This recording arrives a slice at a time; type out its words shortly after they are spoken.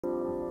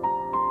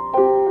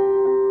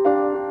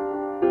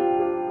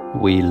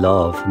We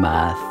love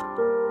math,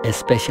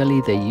 especially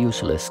the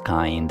useless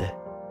kind.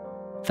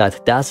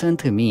 That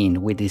doesn't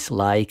mean we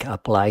dislike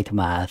applied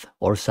math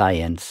or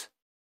science.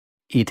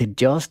 It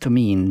just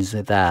means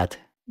that,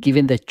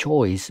 given the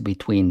choice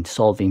between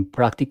solving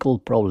practical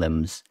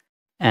problems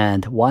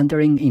and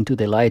wandering into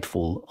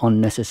delightful,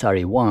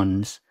 unnecessary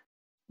ones,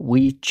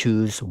 we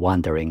choose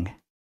wandering.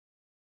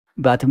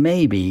 But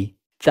maybe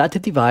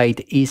that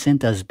divide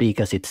isn't as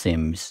big as it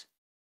seems.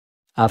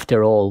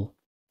 After all,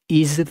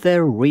 is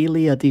there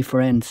really a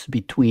difference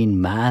between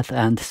math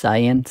and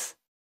science?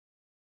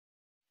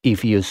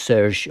 If you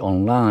search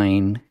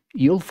online,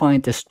 you'll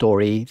find a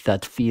story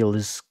that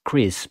feels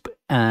crisp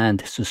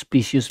and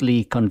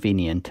suspiciously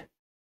convenient.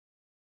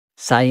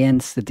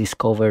 Science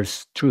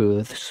discovers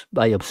truths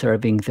by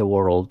observing the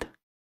world.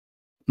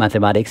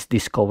 Mathematics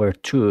discover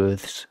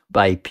truths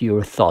by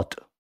pure thought.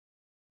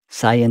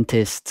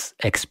 Scientists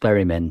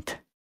experiment.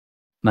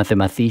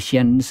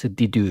 Mathematicians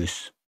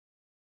deduce.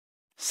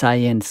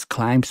 Science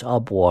climbs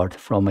upward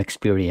from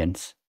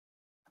experience.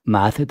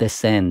 Math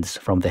descends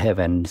from the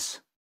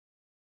heavens.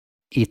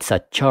 It's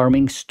a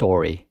charming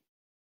story,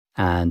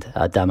 and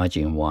a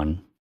damaging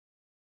one.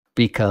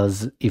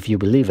 Because if you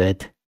believe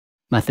it,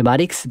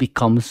 mathematics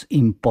becomes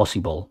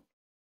impossible.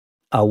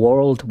 A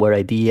world where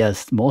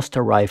ideas must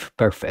arrive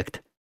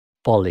perfect,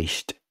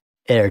 polished,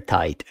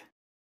 airtight.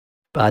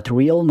 But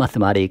real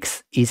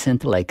mathematics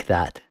isn't like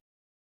that.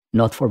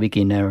 Not for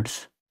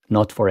beginners,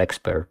 not for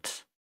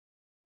experts.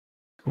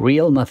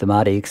 Real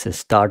mathematics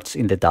starts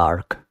in the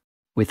dark,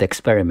 with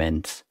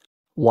experiments,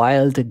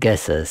 wild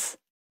guesses,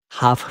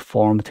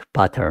 half-formed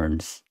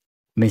patterns,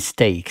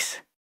 mistakes.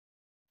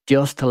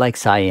 Just like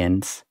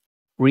science,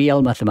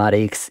 real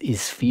mathematics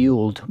is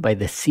fueled by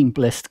the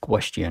simplest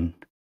question.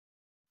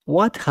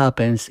 What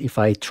happens if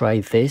I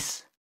try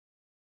this?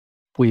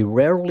 We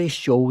rarely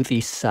show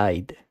this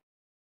side.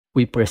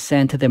 We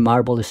present the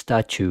marble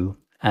statue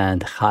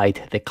and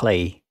hide the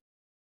clay.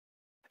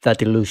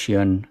 That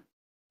illusion,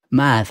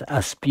 math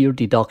as pure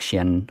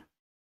deduction,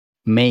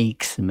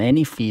 makes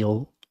many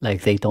feel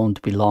like they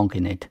don't belong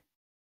in it.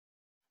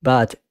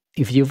 But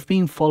if you've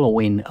been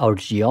following our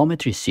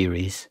geometry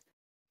series,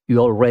 you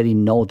already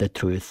know the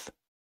truth.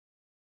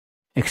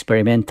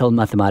 Experimental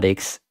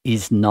mathematics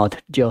is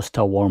not just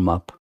a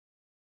warm-up.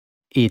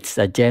 It's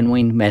a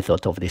genuine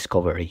method of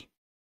discovery.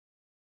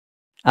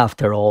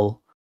 After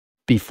all,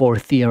 before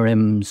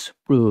theorems,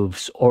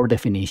 proofs, or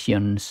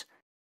definitions,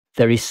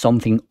 there is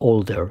something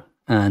older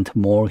and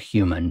more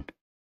human.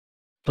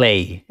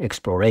 Play,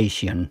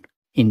 exploration,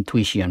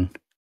 intuition.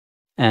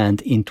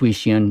 And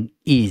intuition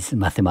is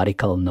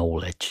mathematical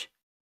knowledge.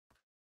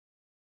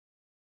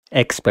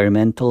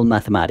 Experimental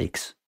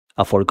mathematics,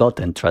 a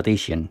forgotten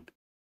tradition.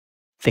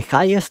 The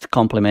highest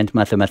compliment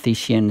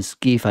mathematicians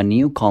give a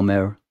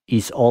newcomer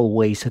is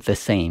always the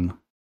same: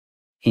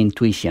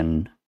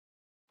 intuition.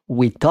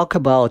 We talk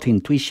about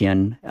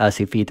intuition as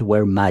if it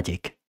were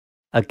magic,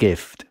 a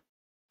gift.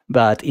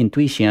 But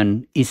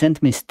intuition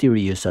isn't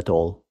mysterious at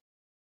all.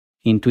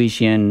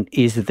 Intuition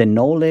is the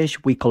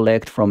knowledge we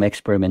collect from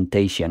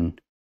experimentation.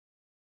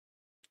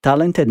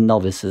 Talented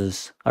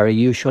novices are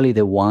usually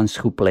the ones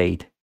who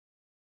played,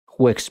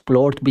 who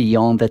explored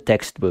beyond the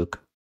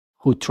textbook,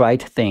 who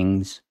tried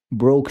things,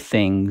 broke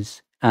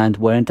things, and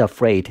weren't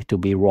afraid to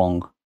be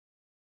wrong.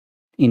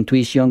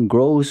 Intuition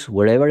grows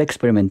wherever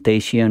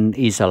experimentation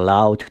is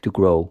allowed to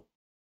grow.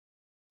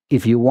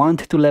 If you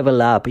want to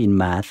level up in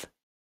math,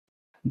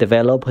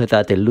 develop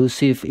that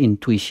elusive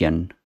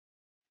intuition.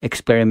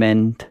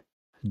 Experiment,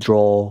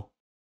 draw,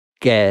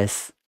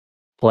 guess,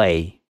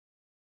 play.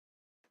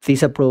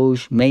 This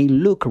approach may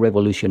look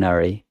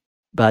revolutionary,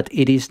 but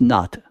it is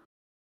not.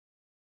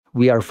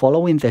 We are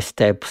following the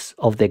steps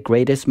of the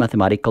greatest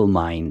mathematical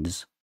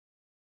minds.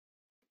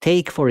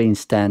 Take, for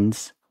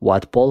instance,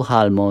 what Paul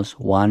Halmos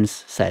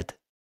once said.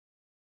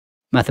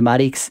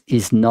 Mathematics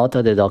is not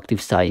a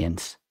deductive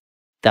science.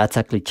 That's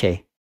a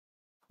cliché.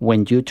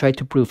 When you try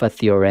to prove a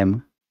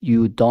theorem,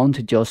 you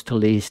don't just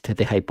list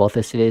the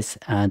hypothesis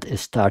and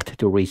start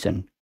to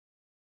reason.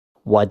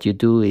 What you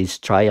do is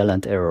trial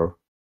and error,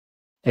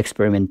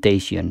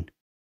 experimentation,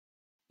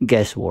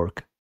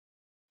 guesswork.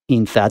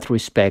 In that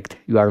respect,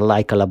 you are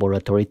like a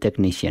laboratory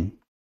technician.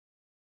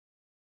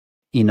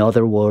 In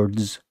other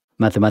words,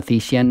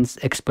 mathematicians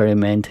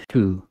experiment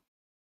too.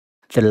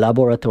 The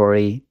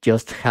laboratory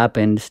just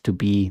happens to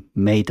be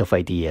made of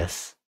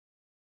ideas.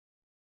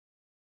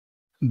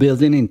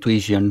 Building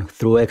intuition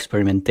through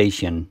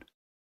experimentation.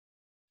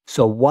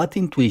 So what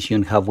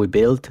intuition have we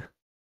built?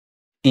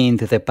 In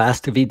the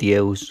past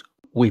videos,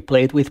 we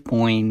played with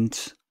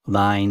points,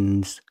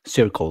 lines,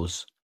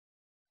 circles.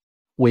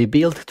 We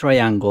built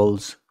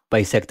triangles,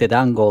 bisected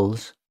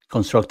angles,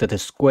 constructed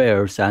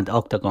squares and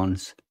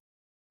octagons.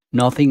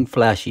 Nothing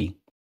flashy,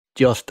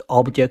 just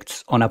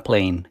objects on a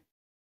plane.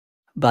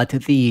 But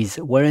these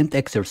weren't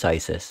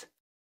exercises.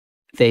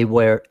 They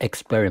were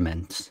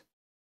experiments.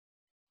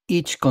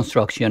 Each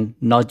construction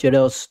nudged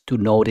us to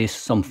notice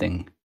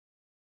something.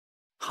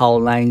 How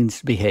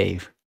lines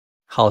behave,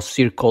 how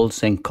circles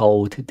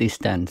encode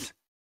distance,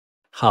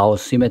 how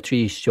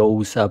symmetry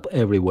shows up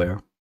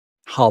everywhere,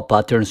 how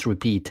patterns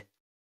repeat,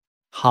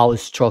 how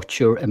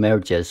structure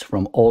emerges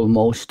from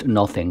almost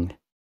nothing.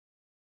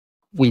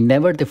 We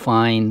never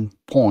define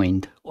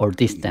point or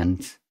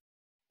distance,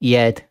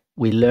 yet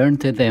we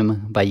learned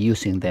them by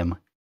using them,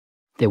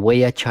 the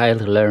way a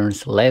child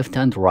learns left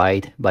and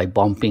right by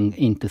bumping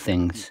into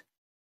things.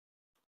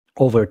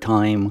 Over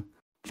time,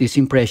 these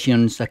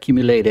impressions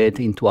accumulated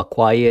into a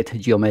quiet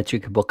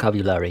geometric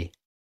vocabulary,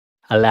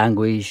 a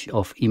language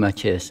of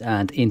images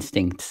and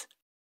instincts.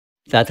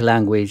 That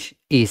language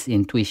is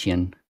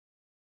intuition.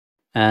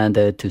 And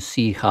to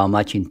see how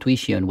much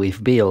intuition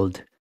we've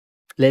built,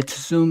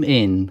 let's zoom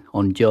in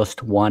on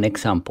just one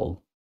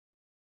example.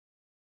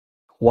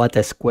 What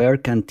a square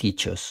can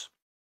teach us.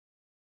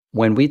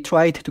 When we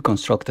tried to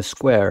construct a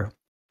square,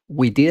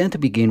 we didn't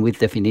begin with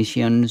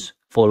definitions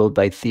followed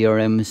by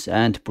theorems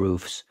and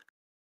proofs.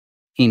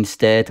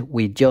 Instead,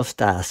 we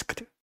just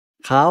asked,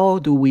 how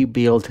do we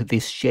build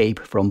this shape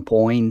from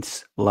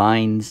points,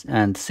 lines,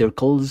 and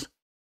circles?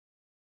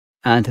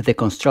 And the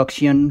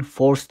construction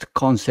forced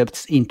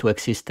concepts into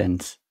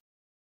existence.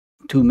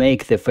 To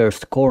make the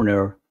first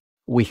corner,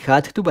 we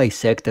had to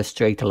bisect a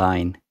straight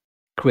line,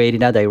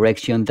 creating a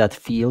direction that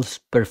feels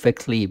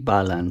perfectly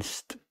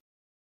balanced.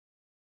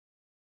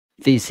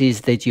 This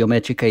is the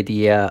geometric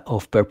idea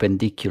of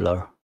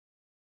perpendicular.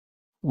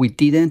 We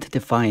didn't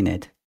define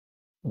it,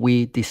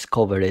 we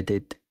discovered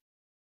it.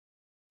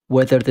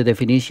 Whether the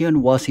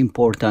definition was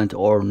important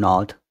or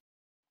not,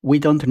 we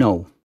don't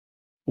know.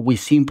 We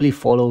simply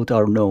followed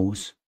our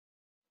nose.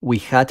 We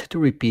had to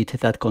repeat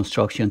that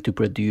construction to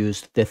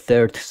produce the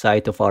third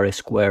side of our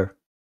square.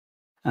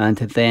 And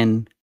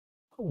then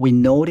we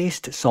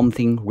noticed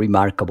something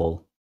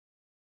remarkable.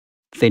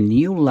 The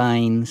new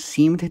line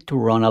seemed to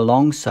run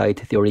alongside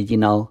the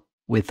original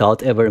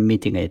without ever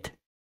meeting it.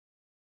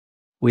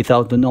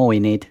 Without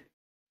knowing it,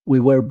 we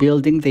were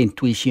building the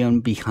intuition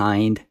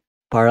behind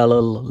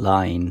parallel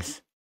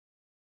lines.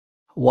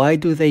 Why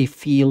do they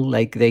feel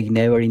like they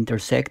never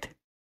intersect?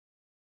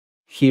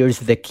 Here's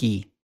the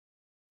key.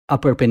 A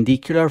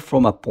perpendicular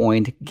from a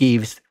point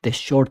gives the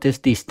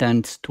shortest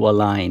distance to a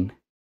line.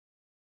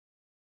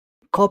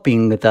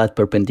 Copying that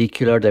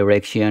perpendicular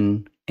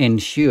direction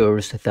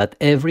ensures that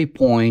every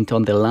point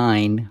on the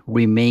line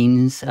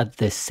remains at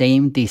the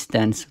same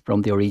distance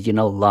from the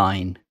original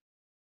line.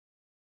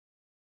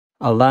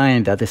 A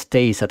line that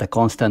stays at a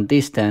constant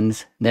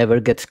distance never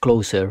gets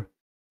closer,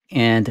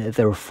 and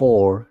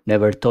therefore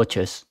never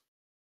touches.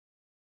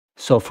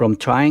 So from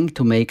trying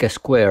to make a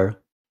square,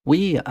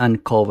 we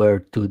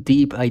uncovered two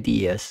deep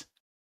ideas.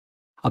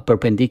 A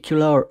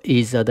perpendicular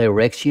is a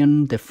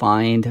direction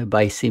defined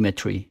by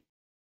symmetry.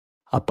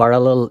 A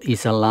parallel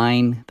is a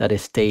line that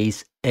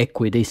stays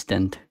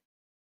equidistant.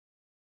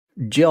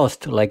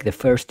 Just like the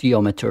first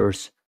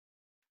geometers,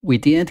 we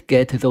didn't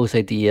get those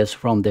ideas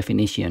from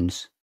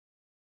definitions.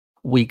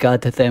 We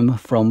got them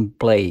from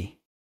play.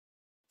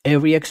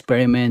 Every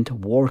experiment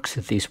works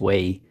this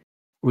way,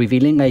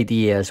 revealing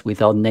ideas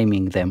without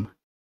naming them.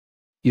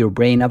 Your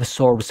brain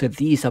absorbs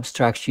these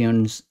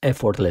abstractions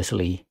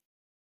effortlessly.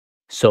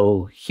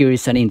 So here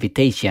is an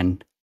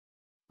invitation.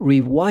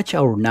 Rewatch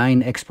our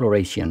 9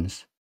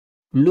 explorations.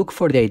 Look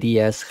for the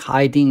ideas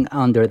hiding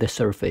under the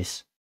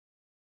surface.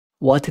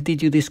 What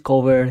did you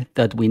discover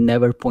that we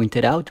never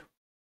pointed out?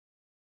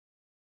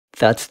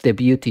 That's the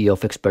beauty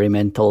of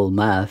experimental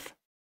math.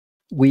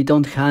 We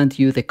don't hand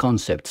you the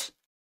concepts,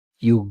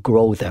 you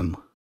grow them.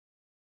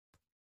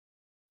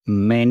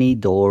 Many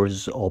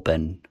doors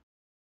open.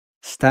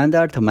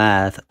 Standard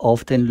math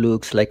often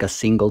looks like a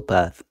single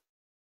path,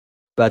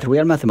 but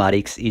real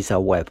mathematics is a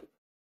web.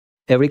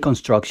 Every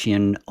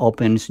construction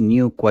opens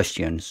new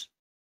questions.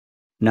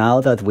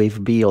 Now that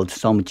we've built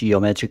some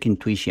geometric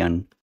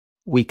intuition,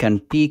 we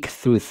can peek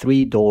through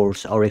 3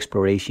 doors our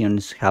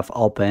explorations have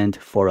opened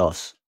for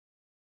us.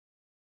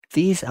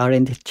 These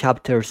aren't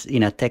chapters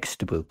in a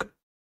textbook.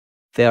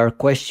 They are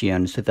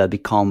questions that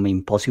become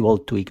impossible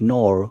to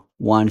ignore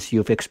once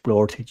you've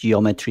explored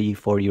geometry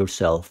for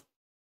yourself.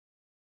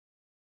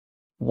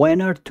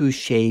 When are 2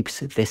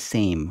 shapes the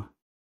same?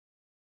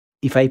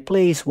 If I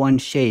place one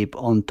shape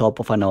on top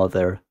of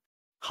another,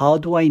 how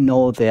do I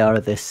know they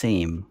are the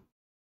same?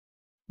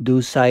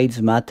 Do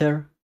sides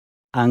matter?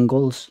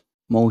 Angles,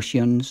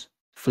 motions,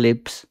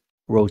 flips,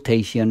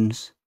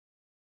 rotations?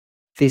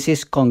 This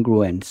is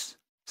congruence,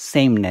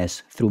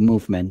 sameness through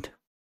movement.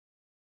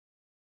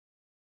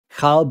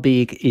 How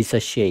big is a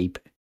shape?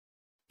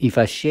 If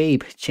a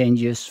shape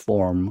changes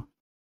form,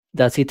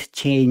 does it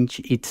change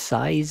its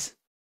size?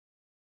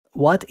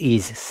 What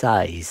is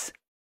size?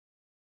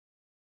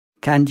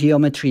 Can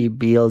geometry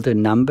build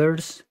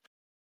numbers?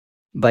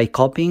 By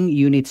copying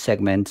unit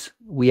segments,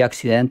 we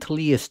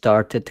accidentally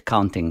started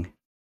counting.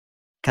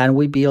 Can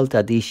we build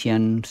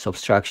addition,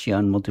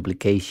 subtraction,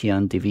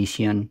 multiplication,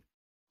 division,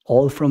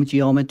 all from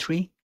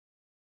geometry?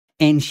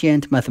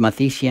 Ancient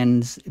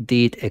mathematicians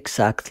did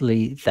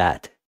exactly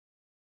that.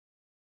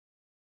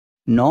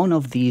 None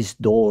of these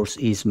doors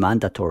is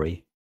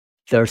mandatory.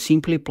 They're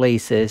simply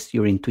places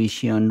your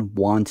intuition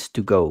wants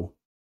to go.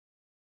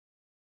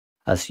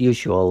 As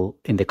usual,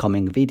 in the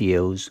coming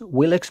videos,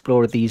 we'll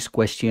explore these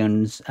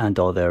questions and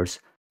others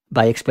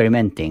by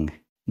experimenting,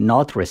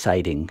 not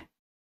reciting.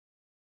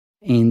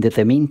 In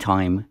the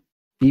meantime,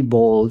 be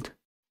bold,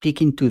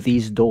 peek into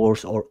these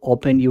doors or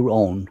open your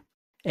own,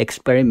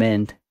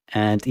 experiment,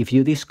 and if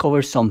you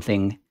discover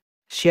something,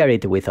 share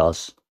it with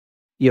us.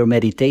 Your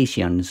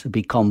meditations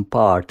become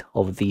part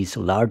of this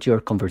larger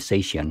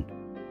conversation.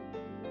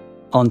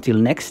 Until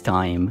next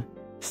time,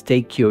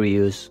 stay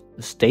curious,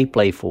 stay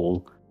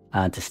playful,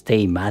 and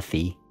stay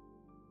mathy.